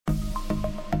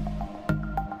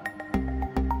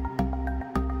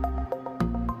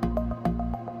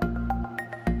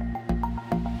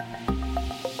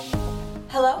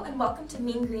Hello and welcome to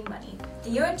Mean Green Money,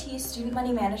 the UNT Student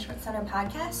Money Management Center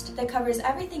podcast that covers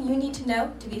everything you need to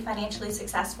know to be financially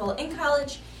successful in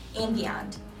college and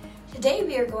beyond. Today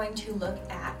we are going to look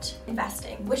at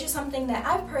investing, which is something that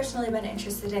I've personally been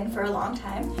interested in for a long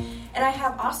time, and I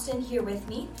have Austin here with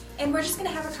me, and we're just going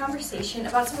to have a conversation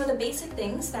about some of the basic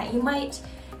things that you might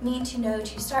need to know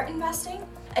to start investing.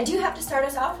 I do have to start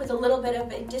us off with a little bit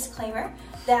of a disclaimer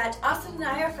that Austin and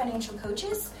I are financial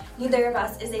coaches. Neither of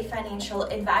us is a financial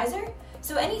advisor.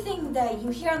 So anything that you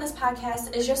hear on this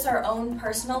podcast is just our own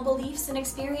personal beliefs and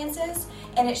experiences,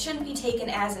 and it shouldn't be taken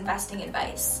as investing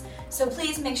advice. So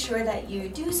please make sure that you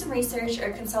do some research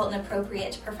or consult an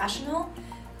appropriate professional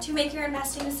to make your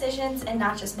investing decisions and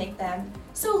not just make them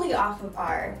solely off of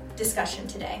our discussion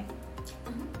today.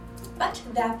 But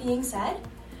that being said,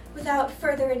 without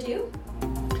further ado,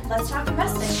 let's talk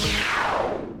investing.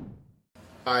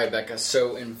 All right, Becca,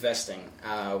 so investing.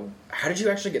 How did you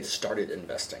actually get started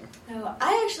investing? Oh,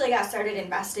 I actually got started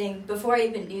investing before I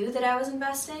even knew that I was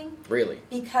investing. Really?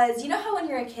 Because you know how when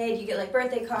you're a kid you get like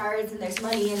birthday cards and there's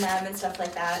money in them and stuff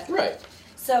like that? Right.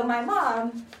 So my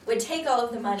mom would take all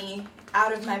of the money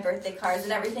out of my birthday cards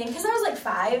and everything because I was like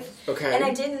 5. Okay. And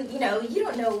I didn't, you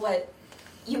don't know what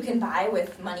you can buy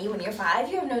with money when you're 5.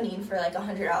 You have no need for like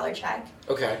 $100 check.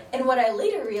 Okay. And what I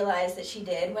later realized that she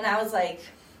did when I was like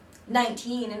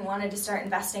 19 and wanted to start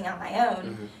investing on my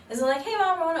own is like, hey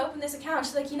mom, I want to open this account.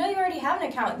 She's like, you already have an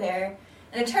account there.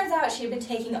 And it turns out she had been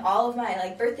taking all of my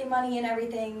like birthday money and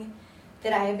everything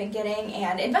that I had been getting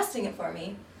and investing it for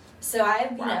me. So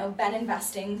I've been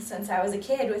investing since I was a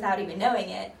kid without even knowing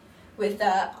it with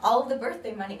all of the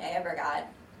birthday money I ever got.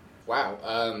 Wow.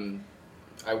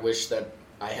 I wish that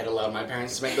I had allowed my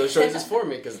parents to make those choices for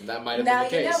me because that might have been the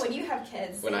case. Now you know when you have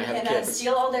kids, when you I have can kids.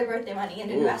 Steal all their birthday money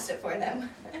and invest it for them.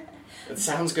 It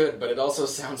sounds good, but it also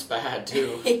sounds bad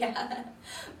too. Yeah.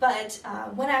 But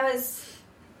when I was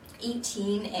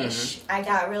 18-ish, I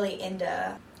got really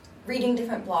into reading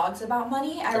different blogs about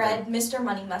money. I read Mr.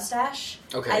 Money Mustache.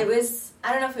 Okay. I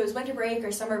don't know if it was winter break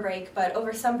or summer break, but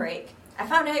over some break, I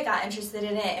found out I got interested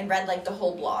in it and read like the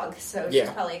whole blog. So it was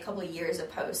probably a couple of years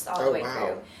of posts all the way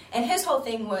through. And his whole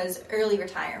thing was early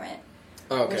retirement.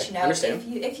 Oh, okay. Which, Understand.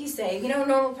 if you save, a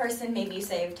normal person, maybe you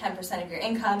save 10% of your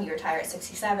income, you retire at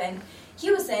 67.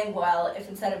 He was saying, well, if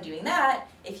instead of doing that,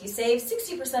 if you save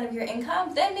 60% of your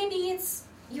income, then maybe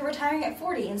you're retiring at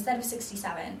 40 instead of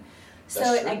 67.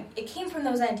 So it came from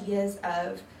those ideas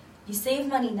of you save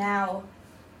money now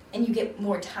and you get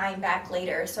more time back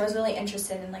later. So I was really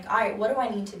interested in like, all right, what do I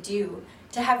need to do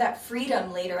to have that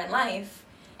freedom later in life?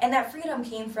 And that freedom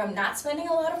came from not spending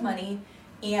a lot of money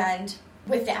and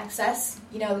with the excess,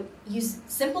 use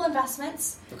simple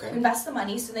investments, invest the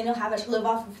money so then you'll have it to live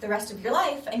off of the rest of your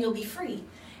life and you'll be free.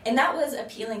 And that was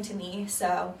appealing to me.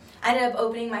 So I ended up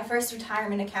opening my first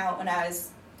retirement account when I was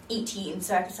 18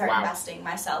 so I could start investing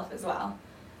myself as well.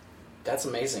 That's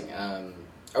amazing.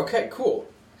 Okay, cool.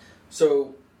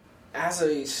 So as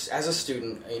a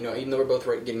student, even though we're both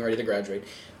getting ready to graduate,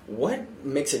 what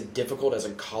makes it difficult as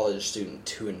a college student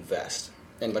to invest?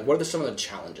 And what are some of the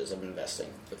challenges of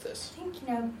investing with this? I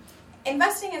think,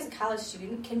 investing as a college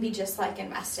student can be just like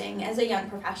investing as a young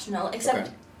professional,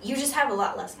 except you just have a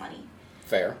lot less money.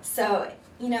 Fair. So,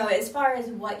 as far as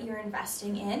what you're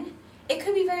investing in, it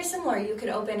could be very similar. You could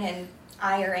open an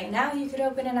IRA now, you could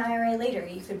open an IRA later.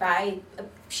 You could buy a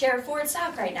share of Ford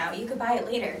stock right now, you could buy it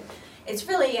later. It's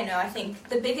really, I think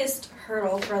the biggest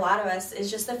hurdle for a lot of us is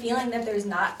just the feeling that there's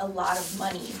not a lot of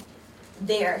money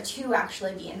there to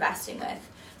actually be investing with.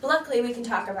 But luckily, we can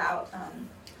talk about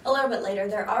a little bit later.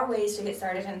 There are ways to get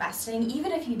started investing,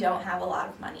 even if you don't have a lot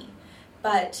of money.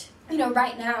 But,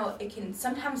 right now, it can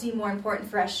sometimes be more important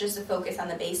for us just to focus on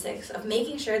the basics of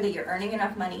making sure that you're earning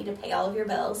enough money to pay all of your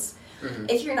bills.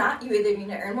 If you're not, you either need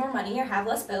to earn more money or have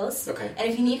less bills. Okay.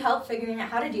 And if you need help figuring out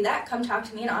how to do that, come talk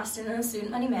to me in Austin in the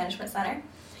Student Money Management Center.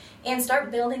 And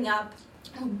start building up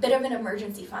a bit of an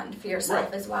emergency fund for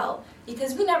yourself as well.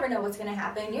 Because we never know what's going to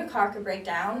happen. Your car could break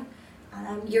down.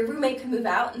 Your roommate could move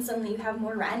out and suddenly you have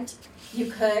more rent.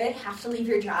 You could have to leave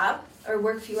your job or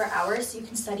work fewer hours so you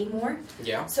can study more.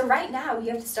 Yeah. So right now, you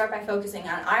have to start by focusing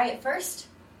on, all right, first,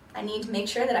 I need to make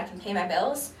sure that I can pay my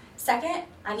bills. Second,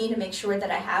 I need to make sure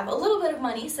that I have a little bit of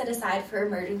money set aside for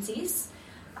emergencies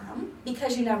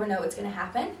because you never know what's going to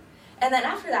happen. And then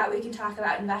after that, we can talk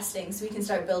about investing so we can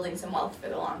start building some wealth for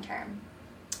the long term.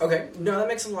 Okay. No, that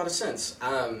makes a lot of sense.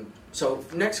 So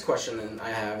next question I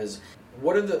have is,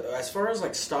 what are as far as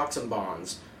stocks and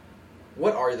bonds,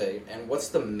 what are they and what's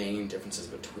the main differences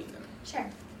between them? Sure.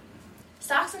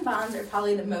 Stocks and bonds are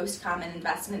probably the most common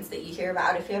investments that you hear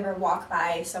about. If you ever walk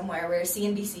by somewhere where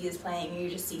CNBC is playing, or you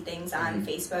just see things on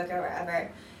Facebook or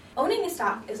wherever, owning a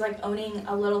stock is like owning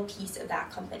a little piece of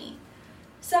that company.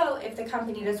 So if the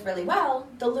company does really well,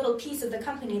 the little piece of the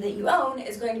company that you own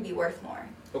is going to be worth more.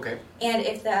 Okay. And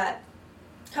if that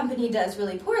company does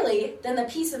really poorly, then the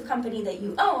piece of company that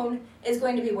you own is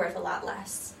going to be worth a lot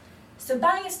less. So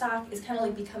buying a stock is kind of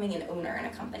like becoming an owner in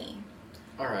a company.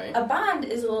 All right. A bond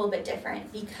is a little bit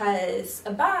different because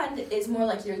a bond is more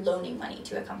like you're loaning money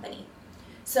to a company.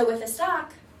 So with a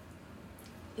stock,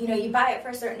 you buy it for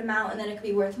a certain amount and then it could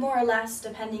be worth more or less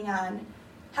depending on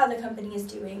how the company is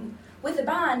doing. With a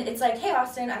bond, it's like, hey,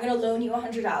 Austin, I'm going to loan you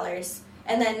 $100,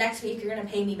 and then next week you're going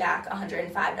to pay me back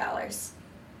 $105.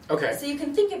 Okay. So you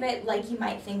can think of it like you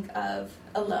might think of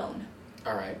a loan.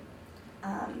 All right.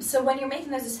 So when you're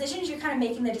making those decisions, you're kind of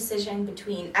making the decision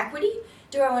between equity.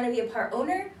 Do I want to be a part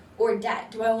owner, or debt?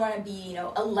 Do I want to be,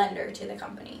 a lender to the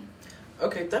company?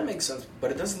 Okay, that makes sense, but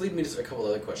it does lead me to a couple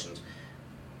other questions.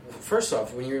 First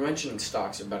off, when you were mentioning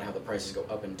stocks about how the prices go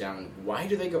up and down, why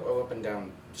do they go up and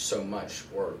down so much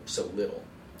or so little?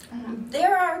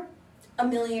 There are a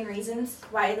million reasons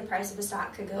why the price of a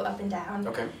stock could go up and down.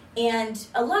 Okay. And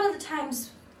a lot of the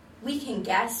times we can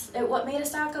guess at what made a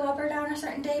stock go up or down a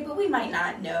certain day, but we might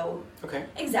not know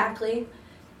exactly.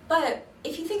 But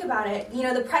if you think about it,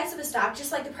 the price of a stock,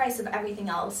 just like the price of everything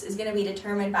else, is going to be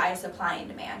determined by supply and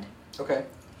demand. Okay.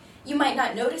 You might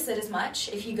not notice it as much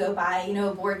if you go buy,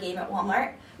 a board game at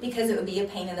Walmart, because it would be a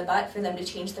pain in the butt for them to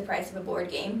change the price of a board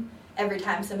game every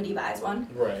time somebody buys one.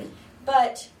 Right.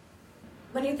 But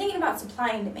when you're thinking about supply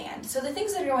and demand, so the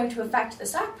things that are going to affect the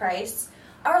stock price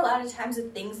are a lot of times the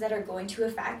things that are going to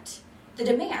affect the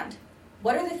demand.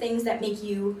 What are the things that make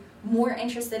you more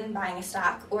interested in buying a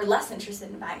stock or less interested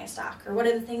in buying a stock? Or what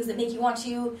are the things that make you want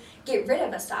to get rid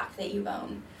of a stock that you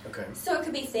own? Okay. So it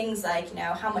could be things like,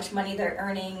 how much money they're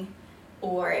earning,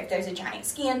 or if there's a giant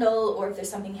scandal, or if there's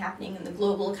something happening in the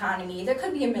global economy. There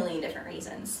could be a million different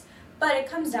reasons. But it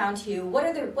comes down to what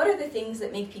are the things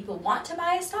that make people want to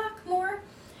buy a stock more,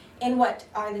 and what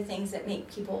are the things that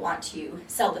make people want to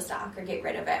sell the stock or get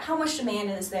rid of it? How much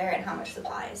demand is there and how much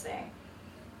supply is there?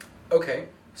 Okay,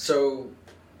 so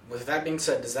with that being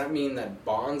said, does that mean that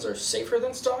bonds are safer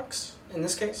than stocks in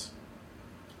this case?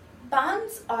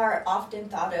 Bonds are often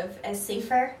thought of as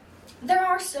safer. There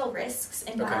are still risks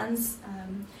in bonds.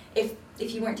 If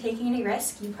you weren't taking any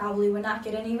risk, you probably would not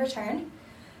get any return.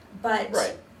 But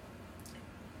right.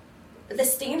 The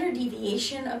standard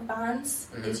deviation of bonds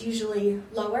is usually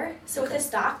lower. So with a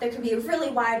stock, there could be a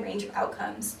really wide range of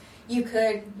outcomes. You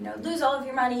could lose all of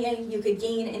your money, and you could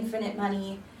gain infinite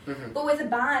money. But with a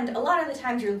bond, a lot of the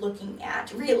times you're looking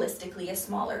at, realistically, a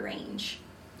smaller range.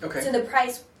 Okay. So the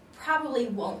price probably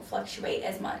won't fluctuate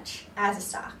as much as a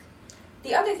stock.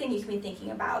 The other thing you can be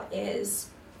thinking about is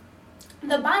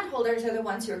the bondholders are the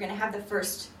ones who are going to have the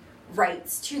first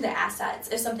rights to the assets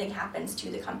if something happens to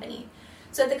the company.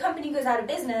 So if the company goes out of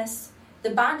business,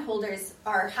 the bondholders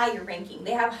are higher ranking.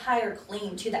 They have a higher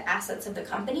claim to the assets of the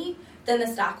company than the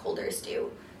stockholders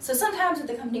do. So sometimes if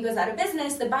the company goes out of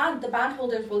business, the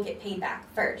bondholders will get paid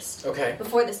back first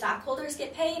before the stockholders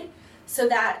get paid. So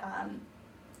that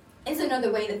is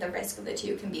another way that the risk of the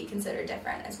two can be considered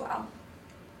different as well.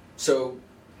 So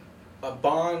a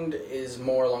bond is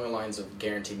more along the lines of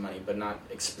guaranteed money, but not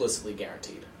explicitly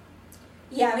guaranteed.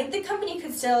 Yeah, the company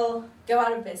could still go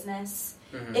out of business.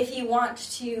 If you want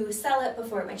to sell it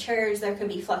before it matures, there could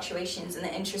be fluctuations in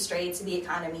the interest rates of the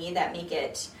economy that make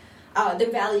it the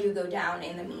value go down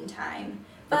in the meantime.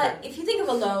 But if you think of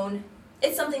a loan,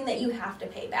 it's something that you have to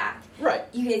pay back. Right.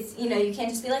 You can't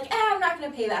just be like, I'm not going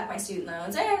to pay back my student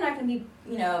loans. I'm not going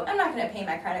to pay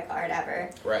my credit card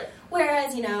ever. Right.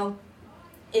 Whereas,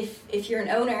 if you're an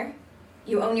owner,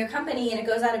 you own your company and it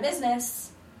goes out of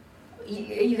business,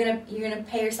 you're gonna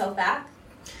pay yourself back.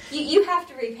 You have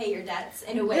to repay your debts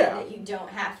in a way that you don't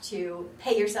have to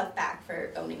pay yourself back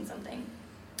for owning something.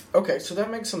 Okay, so that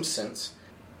makes some sense.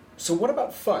 So what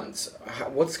about funds?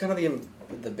 What's kind of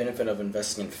the benefit of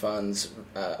investing in funds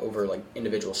over like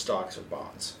individual stocks or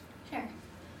bonds? Sure.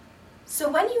 So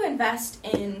when you invest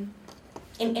in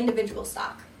an individual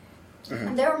stock,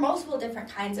 there are multiple different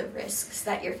kinds of risks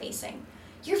that you're facing.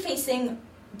 You're facing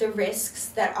the risks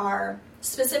that are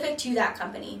specific to that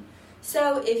company.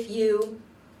 So if you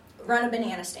run a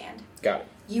banana stand, got it,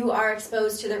 you are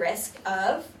exposed to the risk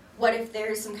of what if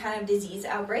there's some kind of disease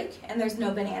outbreak and there's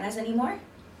no bananas anymore?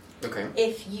 Okay.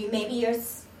 If you're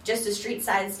just a street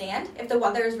side stand, if the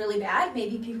weather is really bad,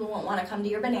 maybe people won't want to come to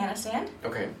your banana stand.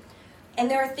 Okay.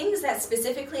 And there are things that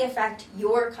specifically affect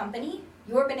your company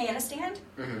your banana stand,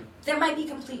 Mm-hmm. that might be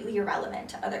completely irrelevant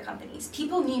to other companies.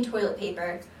 People need toilet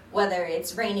paper, whether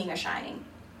it's raining or shining.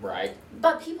 Right.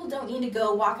 But people don't need to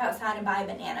go walk outside and buy a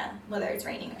banana, whether it's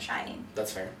raining or shining.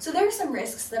 That's fair. So there are some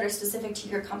risks that are specific to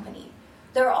your company.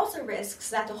 There are also risks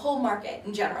that the whole market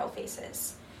in general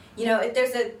faces. You know, if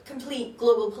there's a complete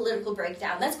global political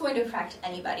breakdown, that's going to affect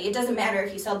anybody. It doesn't matter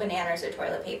if you sell bananas or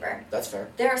toilet paper. That's fair.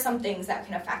 There are some things that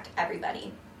can affect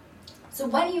everybody. So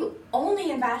when you only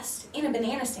invest in a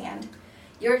banana stand,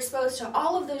 you're exposed to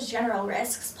all of those general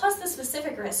risks, plus the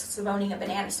specific risks of owning a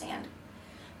banana stand.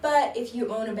 But if you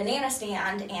own a banana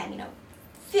stand and,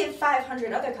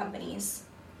 500 other companies,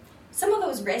 some of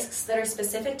those risks that are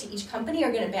specific to each company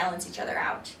are going to balance each other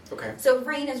out. Okay. So if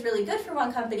rain is really good for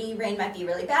one company, rain might be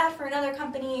really bad for another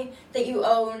company that you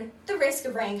own. The risk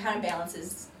of rain kind of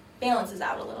balances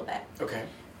out a little bit. Okay.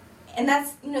 And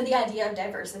that's, the idea of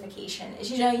diversification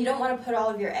is, you don't want to put all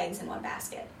of your eggs in one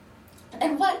basket.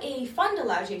 And what a fund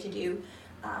allows you to do,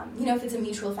 if it's a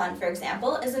mutual fund, for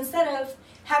example, is instead of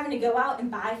having to go out and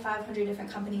buy 500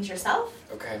 different companies yourself,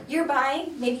 Okay. you're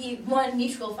buying maybe one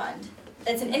mutual fund.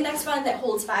 That's an index fund that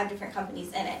holds 5 different companies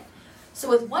in it. So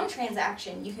with one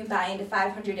transaction, you can buy into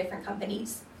 500 different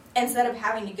companies instead of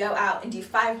having to go out and do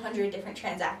 500 different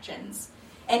transactions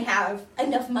and have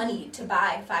enough money to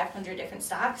buy 500 different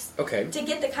stocks. Okay. To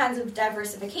get the kinds of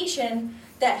diversification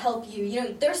that help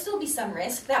you, there'll still be some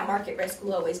risk. That market risk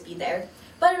will always be there.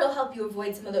 But it'll help you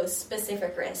avoid some of those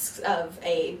specific risks of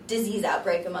a disease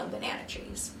outbreak among banana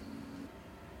trees.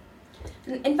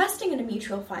 Investing in a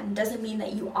mutual fund doesn't mean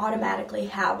that you automatically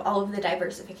have all of the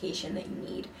diversification that you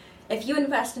need. If you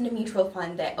invest in a mutual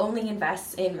fund that only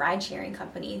invests in ride-sharing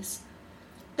companies,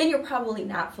 then you're probably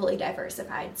not fully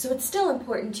diversified. So it's still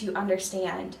important to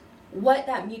understand what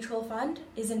that mutual fund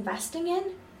is investing in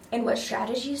and what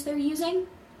strategies they're using.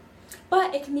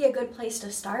 But it can be a good place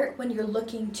to start when you're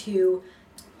looking to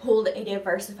hold a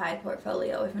diversified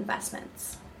portfolio of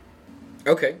investments.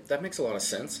 Okay, that makes a lot of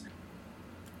sense.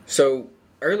 So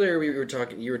earlier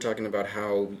you were talking about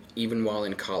how even while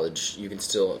in college you can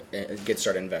still get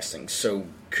started investing. So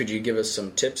could you give us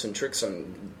some tips and tricks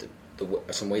on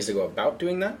some ways to go about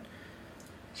doing that?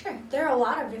 Sure. There are a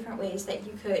lot of different ways that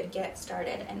you could get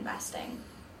started investing.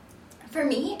 For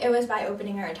me, it was by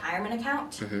opening a retirement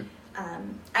account.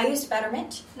 Mm-hmm. I used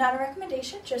Betterment, not a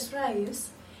recommendation, just what I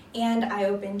use. And I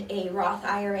opened a Roth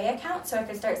IRA account so I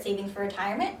could start saving for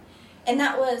retirement. And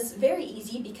that was very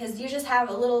easy because you just have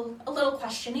a little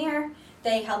questionnaire.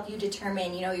 They help you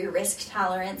determine, your risk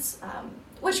tolerance,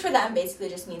 which for them basically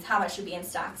just means how much should be in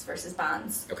stocks versus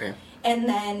bonds. Okay. And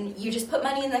then you just put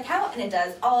money in the account and it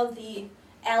does all of the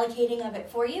allocating of it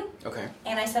for you. Okay.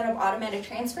 And I set up automatic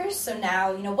transfers. So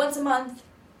now, once a month,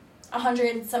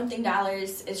 $100-something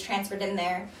is transferred in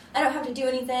there. I don't have to do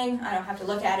anything. I don't have to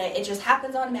look at it. It just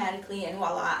happens automatically, and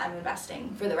voila, I'm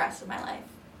investing for the rest of my life.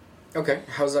 Okay.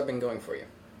 How's that been going for you?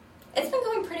 It's been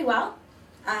going pretty well.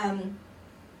 And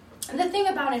the thing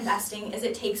about investing is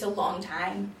it takes a long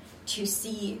time to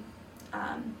see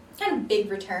kind of big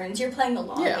returns. You're playing the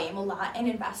long game a lot in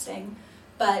investing.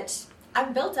 But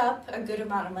I've built up a good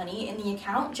amount of money in the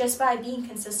account just by being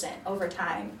consistent over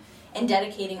time and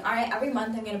dedicating, all right, every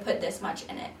month I'm going to put this much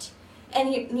in it.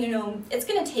 And, it's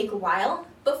going to take a while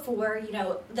before,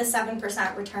 the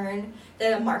 7% return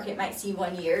that a market might see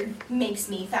one year makes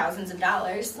me thousands of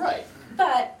dollars. Right.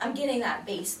 But I'm getting that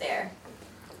base there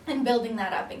and building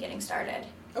that up and getting started.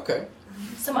 Okay.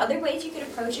 Some other ways you could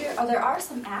approach it are there are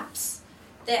some apps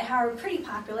that are pretty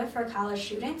popular for college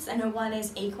students. I know one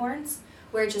is Acorns,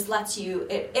 where it just lets you,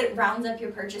 it rounds up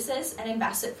your purchases and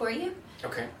invests it for you.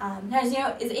 Okay.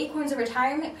 Now, is Acorns a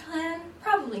retirement plan?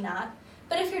 Probably not.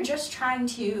 But if you're just trying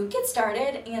to get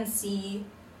started and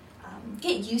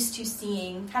get used to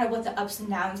seeing kind of what the ups and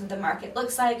downs of the market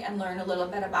looks like and learn a little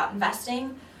bit about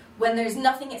investing, when there's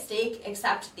nothing at stake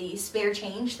except the spare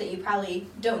change that you probably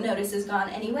don't notice is gone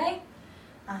anyway,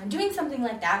 doing something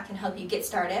like that can help you get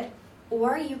started.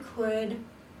 Or you could,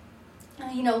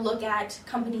 look at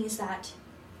companies that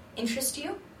interest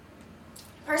you.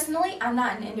 Personally, I'm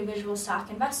not an individual stock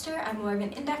investor. I'm more of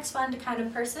an index fund kind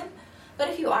of person. But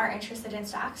if you are interested in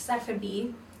stocks, that could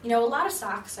be, a lot of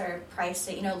stocks are priced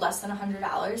at, less than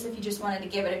 $100 if you just wanted to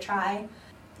give it a try.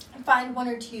 Find one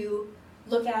or two,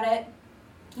 look at it,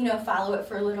 follow it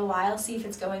for a little while, see if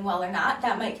it's going well or not.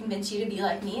 That might convince you to be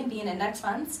like me and be in index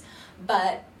funds.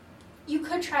 But you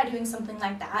could try doing something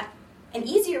like that. An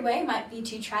easier way might be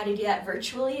to try to do that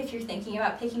virtually if you're thinking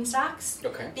about picking stocks.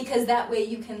 Okay. Because that way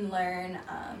you can learn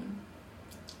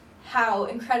how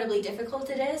incredibly difficult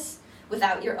it is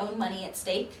without your own money at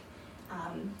stake.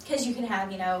 Because you can have,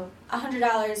 $100,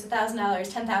 $1,000,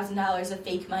 $10,000 of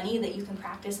fake money that you can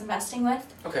practice investing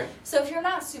with. Okay. So if you're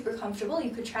not super comfortable,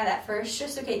 you could try that first,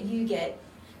 just so you get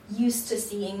used to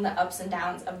seeing the ups and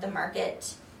downs of the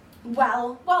market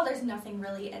while there's nothing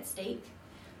really at stake.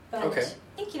 But okay.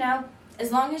 I think,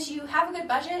 as long as you have a good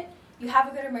budget, you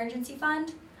have a good emergency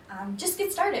fund, just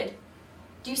get started.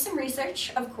 Do some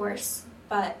research, of course,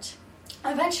 but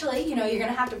eventually, you're going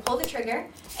to have to pull the trigger,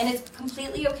 and it's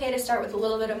completely okay to start with a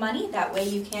little bit of money. That way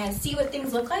you can see what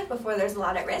things look like before there's a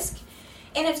lot at risk.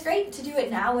 And it's great to do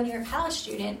it now when you're a college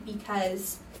student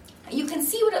because you can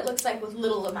see what it looks like with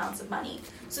little amounts of money.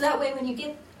 So that way when you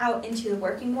get out into the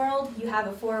working world, you have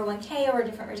a 401k or a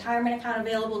different retirement account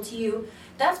available to you.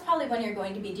 That's probably when you're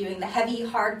going to be doing the heavy,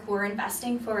 hardcore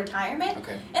investing for retirement.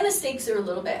 Okay. And the stakes are a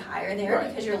little bit higher there right.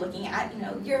 because you're looking at,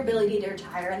 your ability to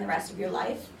retire and the rest of your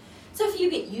life. So if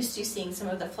you get used to seeing some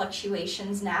of the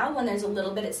fluctuations now, when there's a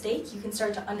little bit at stake, you can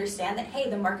start to understand that, hey,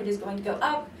 the market is going to go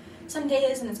up some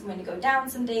days and it's going to go down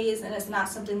some days, and it's not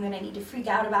something that I need to freak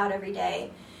out about every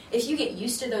day. If you get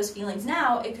used to those feelings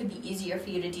now, it could be easier for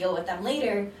you to deal with them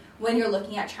later when you're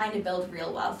looking at trying to build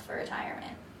real wealth for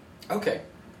retirement. Okay.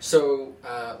 So,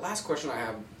 last question I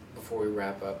have before we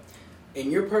wrap up.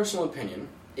 In your personal opinion,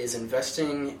 is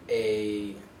investing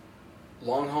a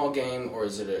long-haul game or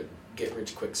is it a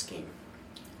get-rich-quick scheme?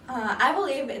 I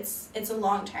believe it's a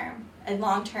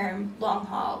long-term,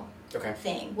 long-haul okay.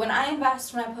 thing. When I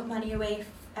invest, when I put money away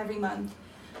every month,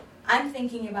 I'm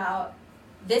thinking about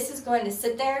this is going to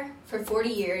sit there for 40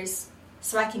 years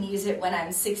so I can use it when I'm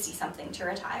 60-something to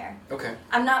retire. Okay.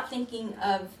 I'm not thinking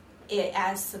of it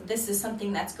as this is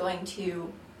something that's going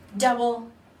to double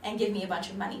and give me a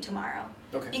bunch of money tomorrow.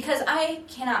 Okay. Because I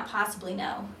cannot possibly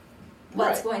know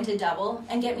what's right. going to double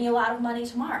and get me a lot of money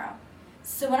tomorrow.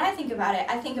 So when I think about it,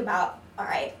 I think about, all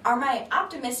right, am I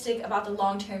optimistic about the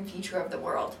long-term future of the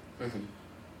world? Mm-hmm.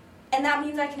 And that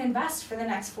means I can invest for the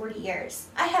next 40 years.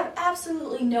 I have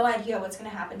absolutely no idea what's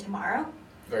going to happen tomorrow.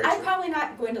 Very I'm true. probably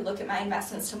not going to look at my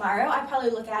investments tomorrow. I probably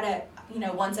look at it,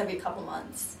 once every couple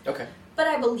months. Okay. But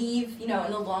I believe, in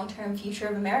the long-term future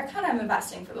of America, and I'm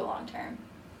investing for the long term.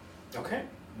 Okay.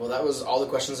 Well, that was all the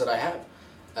questions that I had.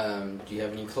 Do you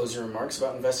have any closing remarks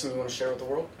about investing you want to share with the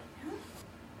world?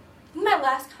 My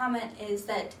last comment is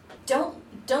that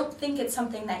don't think it's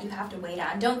something that you have to wait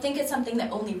on. Don't think it's something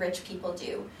that only rich people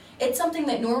do. It's something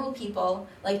that normal people,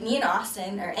 like me and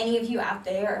Austin, or any of you out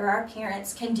there, or our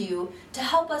parents can do to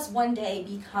help us one day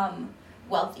become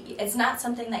wealthy. It's not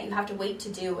something that you have to wait to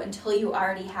do until you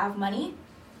already have money.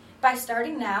 By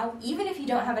starting now, even if you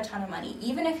don't have a ton of money,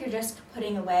 even if you're just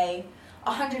putting away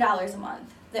 $100 a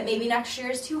month, that maybe next year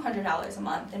is $200 a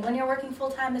month, and when you're working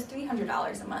full-time is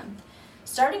 $300 a month.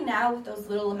 Starting now with those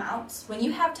little amounts, when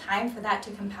you have time for that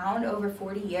to compound over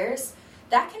 40 years,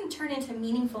 that can turn into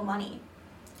meaningful money.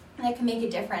 And that can make a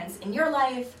difference in your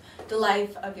life, the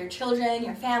life of your children,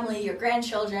 your family, your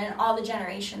grandchildren, all the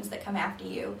generations that come after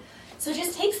you. So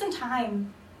just take some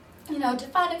time, to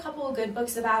find a couple of good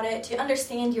books about it, to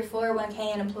understand your 401k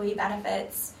and employee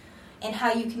benefits, and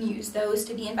how you can use those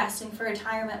to be investing for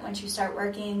retirement once you start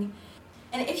working.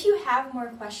 And if you have more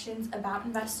questions about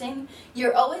investing,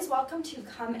 you're always welcome to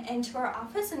come into our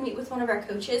office and meet with one of our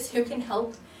coaches who can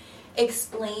help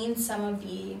explain some of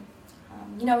the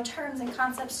terms and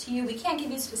concepts to you. We can't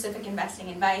give you specific investing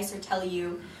advice or tell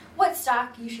you what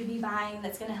stock you should be buying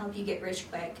that's going to help you get rich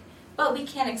quick, but we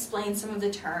can explain some of the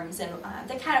terms and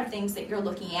the kind of things that you're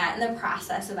looking at in the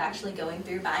process of actually going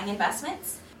through buying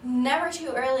investments. Never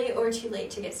too early or too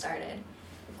late to get started.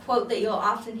 A quote that you'll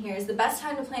often hear is the best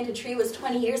time to plant a tree was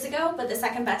 20 years ago, but the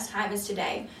second best time is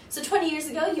today. So 20 years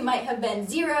ago, you might have been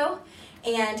zero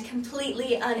and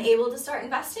completely unable to start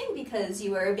investing because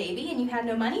you were a baby and you had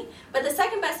no money. But the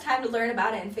second best time to learn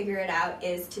about it and figure it out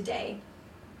is today.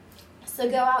 So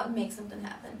go out and make something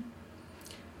happen.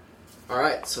 All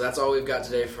right, so that's all we've got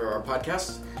today for our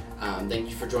podcast. Thank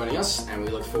you for joining us, and we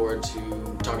look forward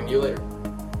to talking to you later.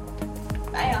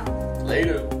 Bye, y'all.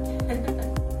 Later.